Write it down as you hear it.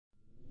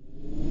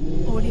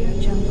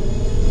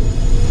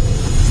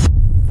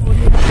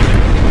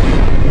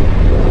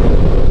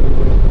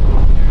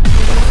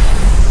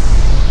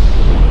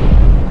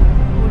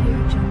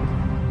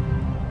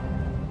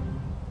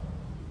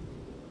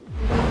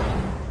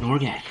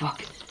Norgay,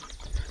 fuck.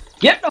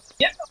 Get the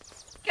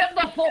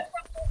fuck!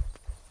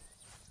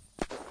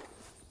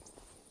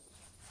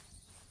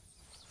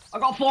 I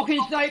got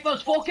fucking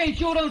snipers! Fucking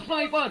shoot them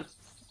snipers!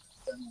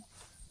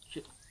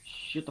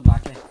 Shoot the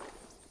back guy.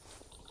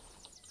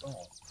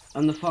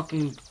 And the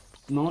fucking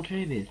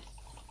military base.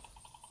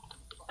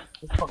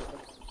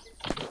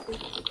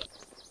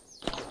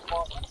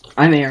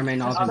 I may or may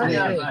not have been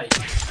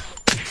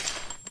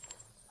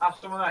Have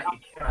some of that, you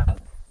can.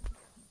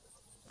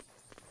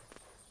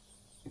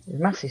 Is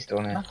Massey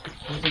still there?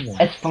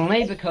 It's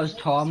funny because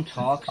Tom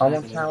talks. I'm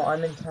in tower,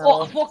 I'm in tower.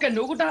 Oh, I fucking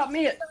know that,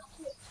 mate!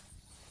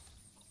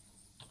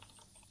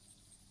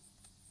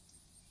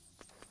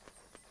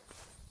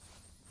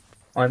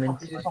 I'm in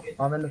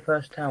the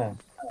first tower.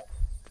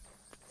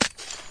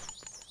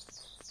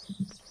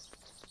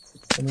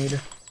 Who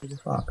the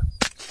fuck?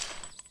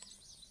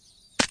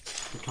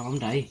 Did Tom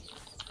die?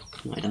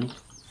 No, I didn't.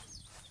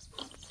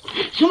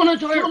 Someone on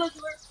tower!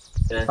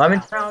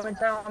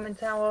 I'm in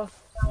tower.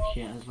 Oh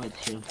shit, I was about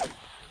to.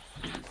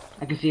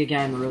 I can see a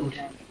guy on the road.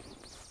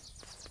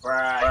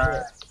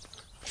 Right.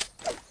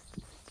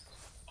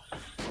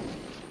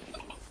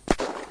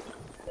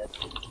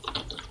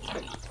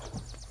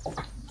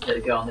 There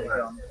you go on the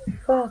road.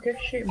 Fuck,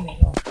 it's shooting me.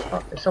 Oh,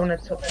 fuck. There's someone in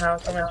the top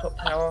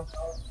tower,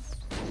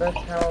 First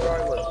tower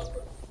where I was.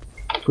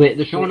 Wait,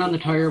 there's someone on the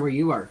tower where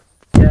you are.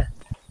 Yeah.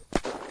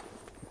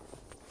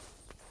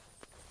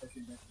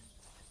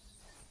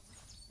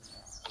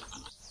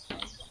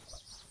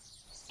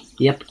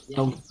 Yep,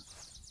 don't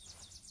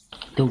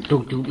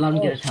let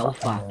him get his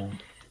health back. Let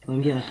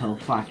him get his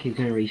health back, he's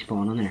gonna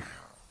respawn in there.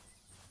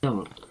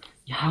 Don't.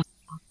 You have...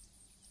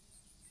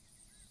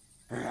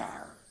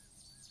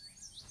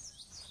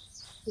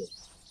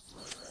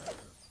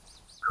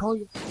 Call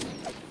you.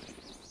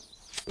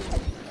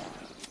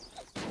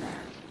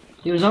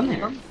 He was on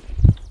there.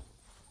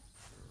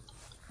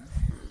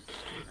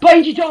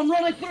 Behind you, Tom,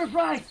 run, I put her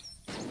frag!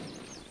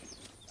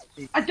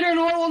 I threw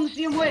another one the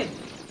same way!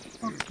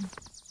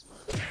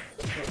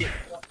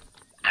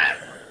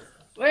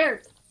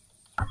 Where?